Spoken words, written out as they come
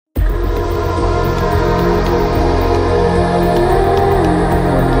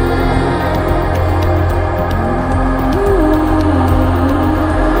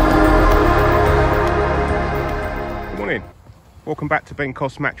to Ben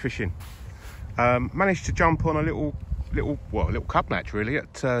Coss match fishing. Managed to jump on a little cub match really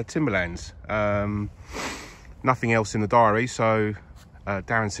at Timberlands. Nothing else in the diary, so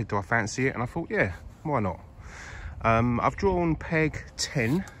Darren said, do I fancy it? And I thought, yeah, why not? I've drawn peg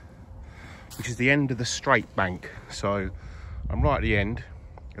 10, which is the end of the straight bank. So I'm right at the end,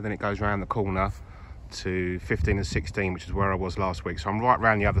 and then it goes around the corner to 15 and 16, which is where I was last week. So I'm right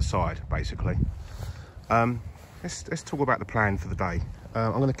round the other side, basically. Let's talk about the plan for the day.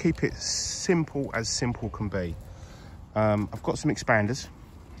 I'm going to keep it simple as simple can be. I've got some expanders,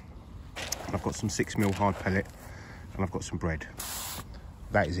 I've got some 6mm hard pellet, and I've got some bread.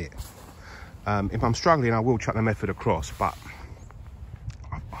 That is it. If I'm struggling, I will chuck the method across, but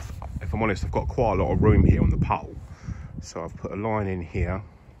if I'm honest, I've got quite a lot of room here on the pole. So I've put a line in here,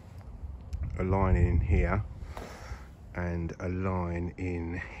 a line in here, and a line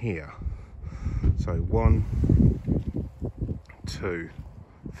in here. So 1, 2,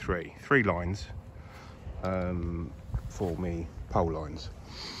 3. 3 lines for me pole lines.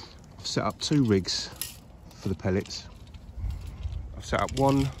 I've set up 2 rigs for the pellets. I've set up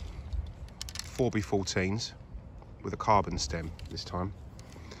one 4x14s with a carbon stem this time.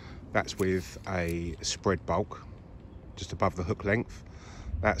 That's with a spread bulk just above the hook length.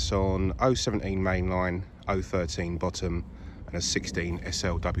 That's on 017 main line, 013 bottom, and a 16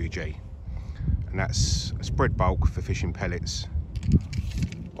 SLWG. And that's a spread bulk for fishing pellets.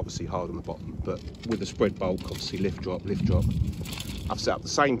 Obviously hard on the bottom, but with the spread bulk, obviously lift drop, lift drop. I've set up the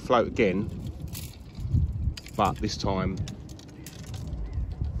same float again, but this time,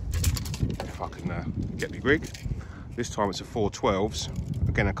 if I can get the rig, this time it's a 412s,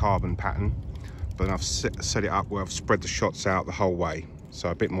 again a carbon pattern, but I've set it up where I've spread the shots out the whole way, so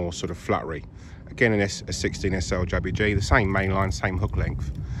a bit more sort of fluttery. Again a 16 SLWG, the same main line, same hook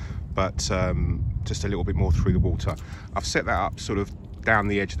length, but just a little bit more through the water. I've set that up sort of down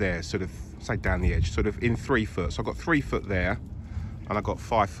the edge there, sort of, say down the edge, sort of in 3 foot. So I've got 3 foot there, and I've got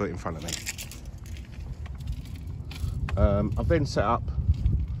 5 foot in front of me. I've then set up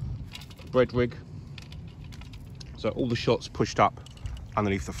a bread rig, so all the shots pushed up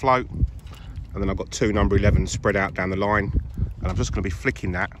underneath the float, and then I've got 2 number 11s spread out down the line, and I'm just going to be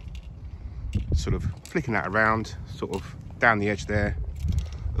flicking that, sort of flicking that around, sort of down the edge there,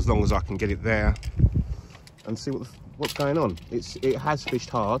 as long as I can get it there, and see what's going on. It has fished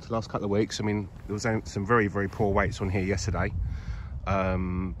hard the last couple of weeks. I mean, there was some very poor weights on here yesterday,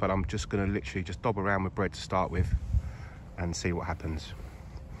 but I'm just going to literally just dob around with bread to start with and see what happens.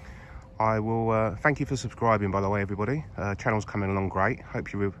 I will thank you for subscribing, by the way, everybody. Channel's coming along great.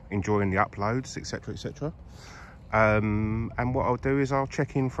 Hope you're enjoying the uploads, etc, etc. And what I'll do is I'll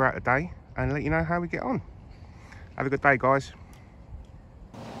check in throughout the day and let you know how we get on. Have a good day, guys.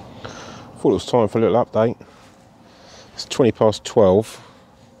 Thought it was time for a little update. It's 12:20.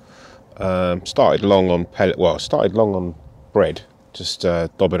 Started long on pellet. Well, started long on bread. Just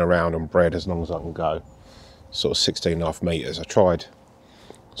dobbing around on bread as long as I can go. Sort of 16.5 meters. I tried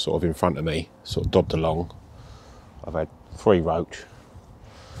sort of in front of me, sort of dobbed along. I've had 3 roach.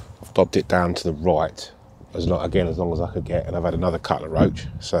 I've dobbed it down to the right, as long as I could get, and I've had another couple of roach.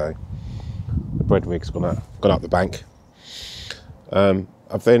 So the bread rig's gone up the bank.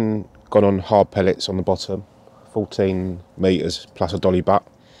 I've then gone on hard pellets on the bottom, 14 meters plus a dolly butt.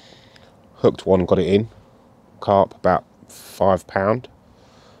 Hooked one, got it in. Carp, about £5.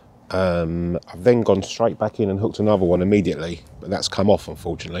 I've then gone straight back in and hooked another one immediately, but that's come off,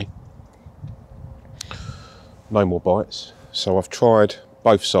 unfortunately. No more bites. So I've tried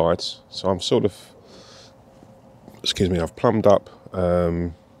both sides. So I'm sort of, excuse me, I've plumbed up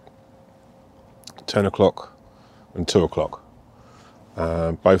 10 o'clock and 2 o'clock.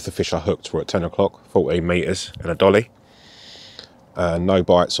 Both the fish I hooked were at 10 o'clock, 14 meters and a dolly. No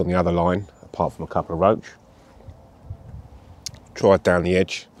bites on the other line, apart from a couple of roach. Tried down the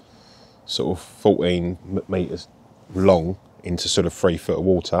edge, sort of 14 meters long into sort of 3 foot of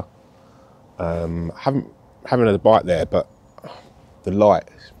water. Haven't had a bite there, but the light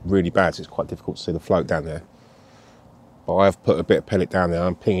is really bad, so it's quite difficult to see the float down there. But I have put a bit of pellet down there.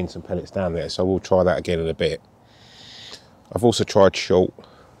 I'm pinging some pellets down there, so we'll try that again in a bit. I've also tried short,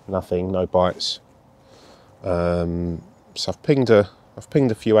 nothing, no bites. So I've pinged a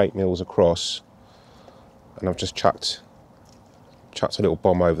few 8mm across, and I've just chucked a little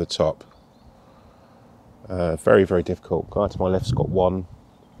bomb over the top. Very difficult. Guy to my left's got 1.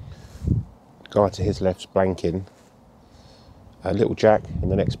 Guy to his left's blanking. A little jack in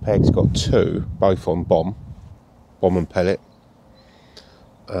the next peg's got 2, both on bomb and pellet.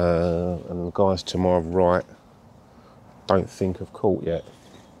 And the guys to my right don't think have caught yet.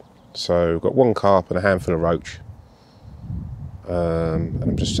 So we've got 1 carp and a handful of roach. and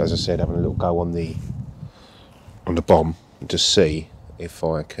I'm just, as I said, having a little go on the bomb and just see if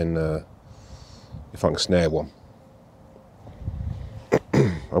I can snare one.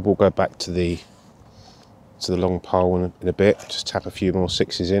 I will go back to the long pole in a bit, just tap a few more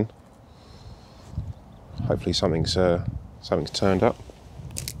 6s in. Hopefully something's turned up.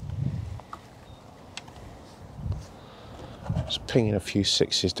 Just pinging a few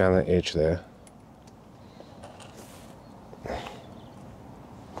 6s down that edge there.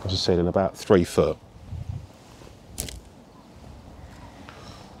 As I said, in about 3 foot.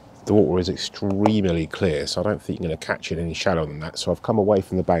 The water is extremely clear, so I don't think you're going to catch it any shallower than that. So I've come away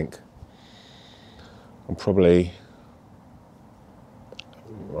from the bank. I'm probably,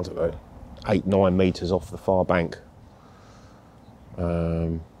 I don't know, 8-9 metres off the far bank.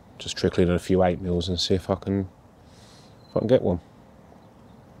 Just trickling in a few 8mm and see if I can get one.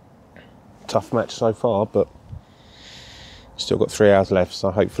 Tough match so far, but still got 3 hours left,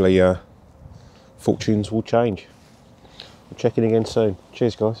 so hopefully fortunes will change. I'm checking again soon.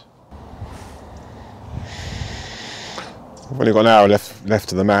 Cheers, guys. I've only got an hour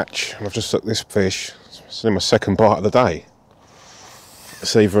left of the match, and I've just took this fish. It's in my second bite of the day.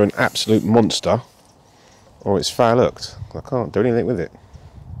 It's either an absolute monster or it's foul hooked. I can't do anything with it.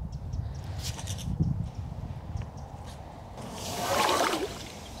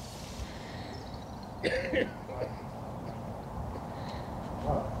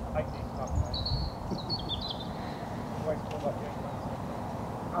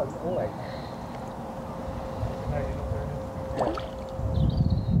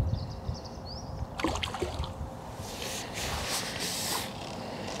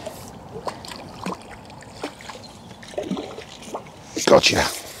 Gotcha.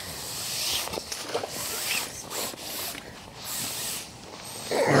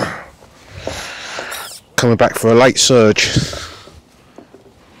 Coming back for a late surge.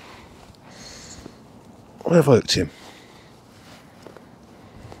 Where have I hooked him?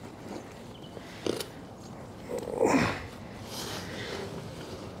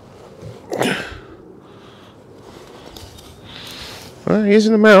 Well, he is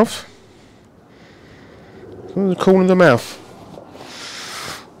in the mouth. In the corner of the mouth.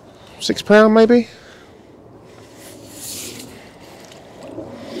 £6 maybe?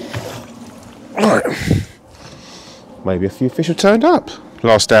 Right. Maybe a few fish have turned up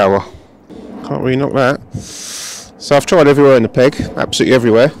last hour. Can't really knock that. So I've tried everywhere in the peg, absolutely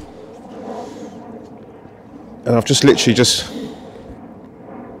everywhere. And I've just literally just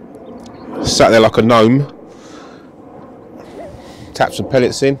sat there like a gnome. Tapped some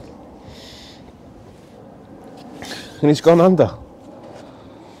pellets in. And he's gone under.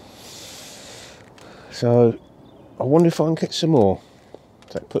 So I wonder if I can get some more.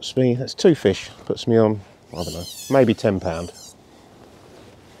 That puts me, that's 2 fish, puts me on, I don't know, maybe £10.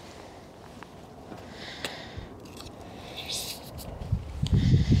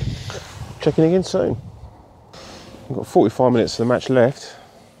 Checking again soon. I've got 45 minutes of the match left,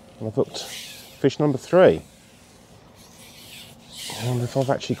 and I've hooked fish number 3. I wonder if I've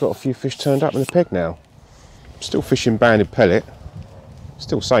actually got a few fish turned up in the peg now. I'm still fishing banded pellet.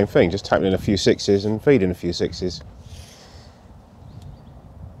 Still same thing, just tapping in a few 6s and feeding a few 6s.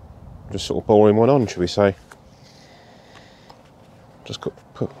 Just sort of boring one on, should we say. Just got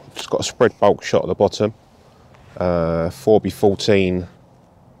a spread bulk shot at the bottom. 4B14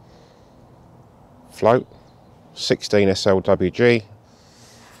 float, 16 SLWG,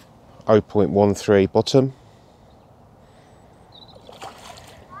 0.13 bottom.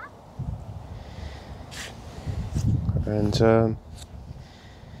 And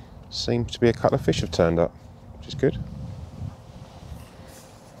seems to be a couple of fish have turned up, which is good.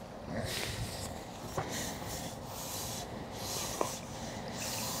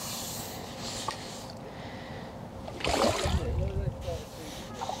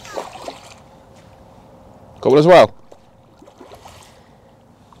 Got one as well.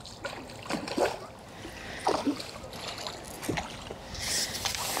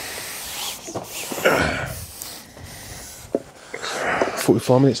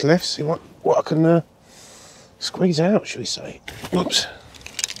 .45 minutes left. See what I can squeeze out, shall we say? Whoops.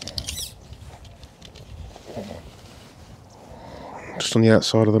 Just on the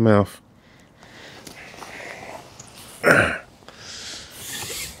outside of the mouth.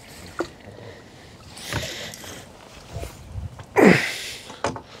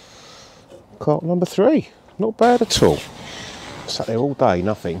 Carp number 3, not bad at all. Sat there all day,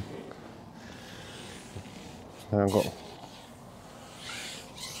 nothing. Now I've got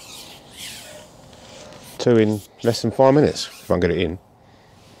 2 in less than 5 minutes, if I can get it in.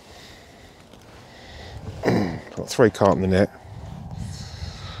 Got 3 carp in the net.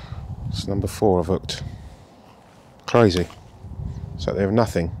 It's number 4 I've hooked. Crazy. So they have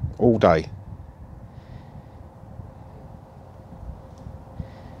nothing all day.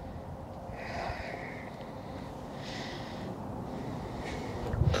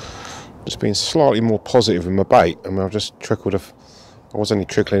 Just being slightly more positive with my bait. I mean, I've just trickled I was only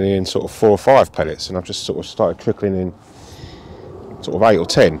trickling in sort of 4 or 5 pellets, and I've just sort of started trickling in sort of 8 or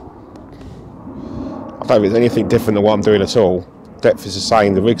 10. I don't think it's anything different than what I'm doing at all. Depth is the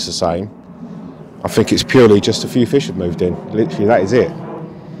same, the rig's the same. I think it's purely just a few fish have moved in. Literally, that is it.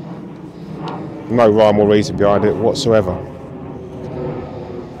 No rhyme or reason behind it whatsoever.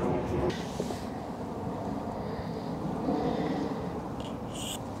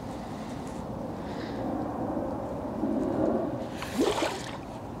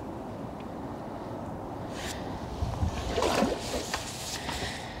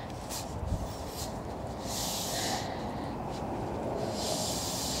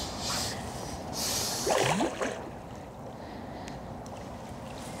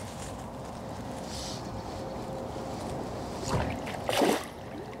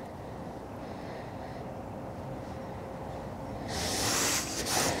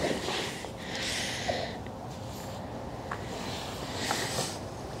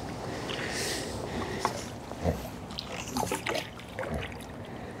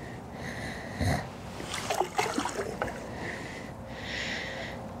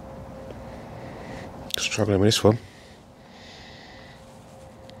 Struggling with this one.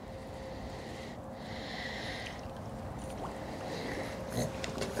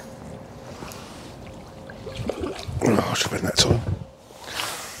 Oh, I should have had that time.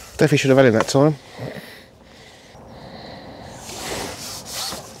 Definitely should have had it that time.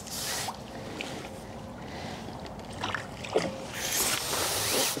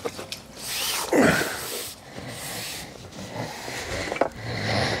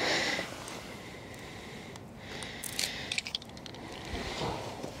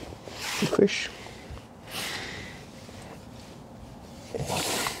 Fish.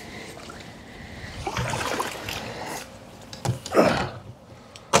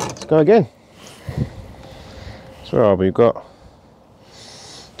 Let's go again. So where are we? We've got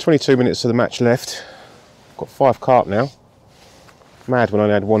 22 minutes of the match left. Got 5 carp now. Mad when I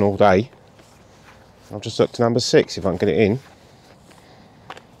only had 1 all day. I've just looked to number 6 if I can get it in.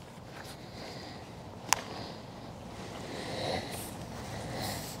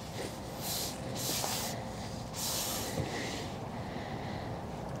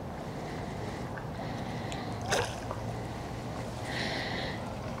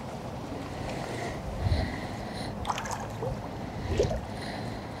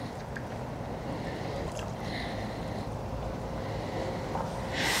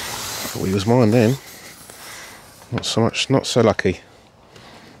 Thought he was mine then. Not so much, not so lucky.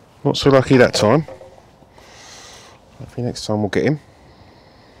 Not so lucky that time. Hopefully next time we'll get him.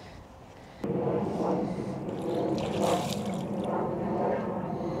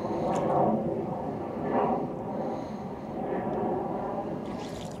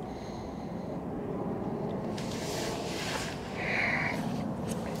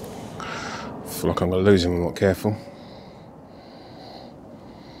 I feel like I'm going to lose him if I'm not careful.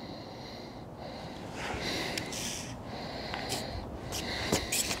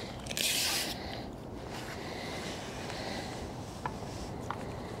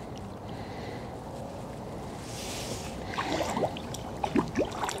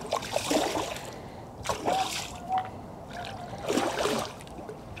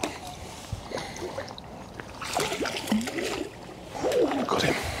 Got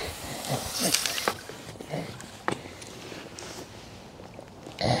him.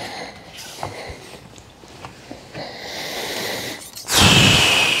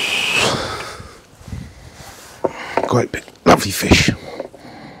 Great big, lovely fish.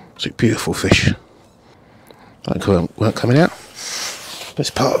 It's a beautiful fish. That weren't coming out.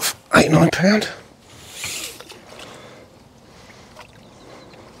 Best part of 8-9 pound.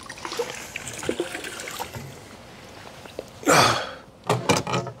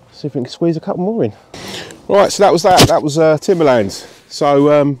 See if we can squeeze a couple more in. Right, so that was that. That was Timberlands. So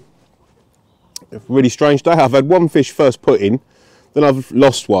a really strange day. I've had 1 fish first put in, then I've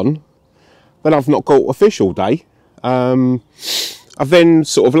lost 1, then I've not caught a fish all day. I've then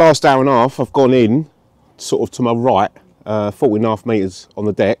sort of last hour and a half I've gone in sort of to my right, 14.5 metres on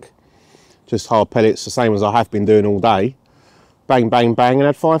the deck, just hard pellets, the same as I have been doing all day. Bang, bang, bang, and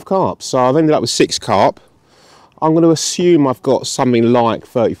had 5 carp. So I've ended up with 6 carp. I'm going to assume I've got something like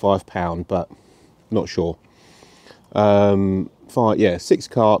 35 pound, but not sure. 6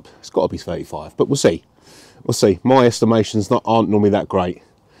 carp. It's got to be 35, but we'll see. We'll see. My estimations aren't normally that great,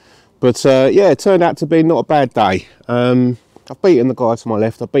 But yeah, it turned out to be not a bad day. I've beaten the guy to my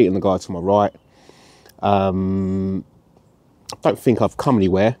left, I've beaten the guy to my right. I don't think I've come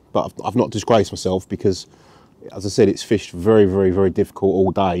anywhere, but I've not disgraced myself because, as I said, it's fished very, very, very difficult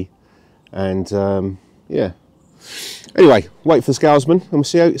all day. And yeah. Anyway, wait for the scalesman and we'll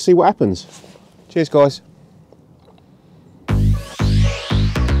see what happens. Cheers, guys.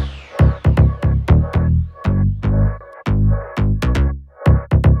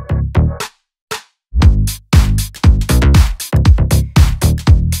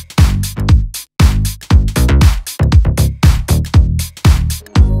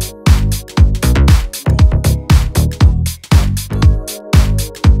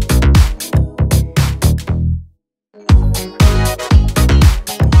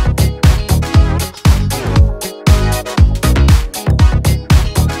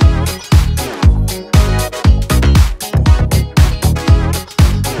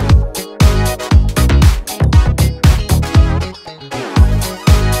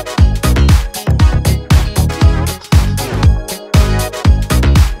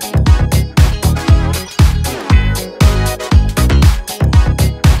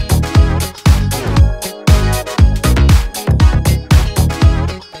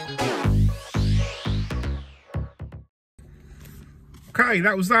 Okay,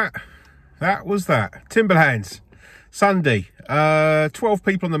 that was that. That was that. Timberlands, Sunday. 12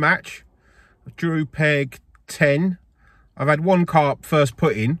 people on the match. Drew peg 10. I've had one carp first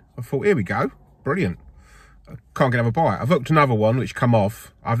put in. I thought, here we go. Brilliant. I can't get another bite. I've hooked another one which come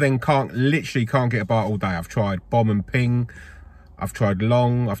off. I then literally can't get a bite all day. I've tried bomb and ping. I've tried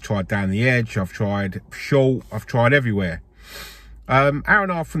long. I've tried down the edge. I've tried short. I've tried everywhere. Hour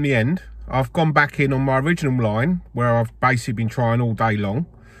and a half from the end, I've gone back in on my original line where I've basically been trying all day long.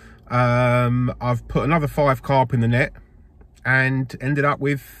 I've put another 5 carp in the net and ended up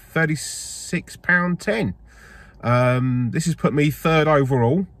with £36.10. This has put me 3rd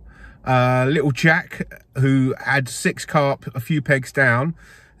overall. Little Jack, who had 6 carp a few pegs down,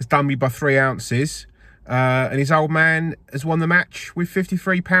 has done me by 3 ounces. And his old man has won the match with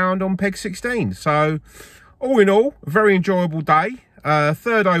 £53 on peg 16. So all in all, a very enjoyable day.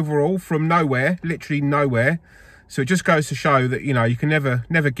 3rd overall from nowhere, literally nowhere. So it just goes to show that, you know, you can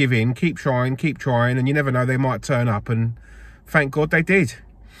never give in. Keep trying, and you never know, they might turn up, and thank God they did.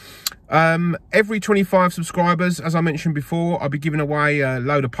 Every 25 subscribers, as I mentioned before, I'll be giving away a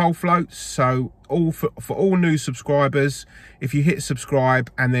load of pole floats. So for all new subscribers, if you hit subscribe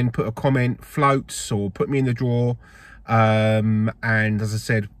and then put a comment, floats, or put me in the draw, and as I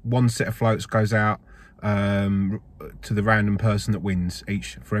said, 1 set of floats goes out to the random person that wins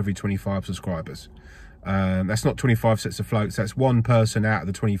each for every 25 subscribers. That's not 25 sets of floats, that's 1 person out of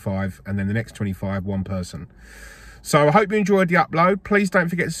the 25, and then the next 25, 1 person. So I hope you enjoyed the upload. Please don't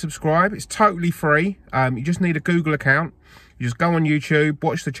forget to subscribe. It's totally free. You just need a Google account. You just go on YouTube,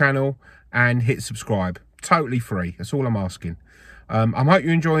 watch the channel, and hit subscribe. Totally free. That's all I'm asking. I hope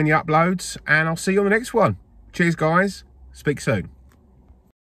you're enjoying the uploads, and I'll see you on the next one. Cheers, guys. Speak soon.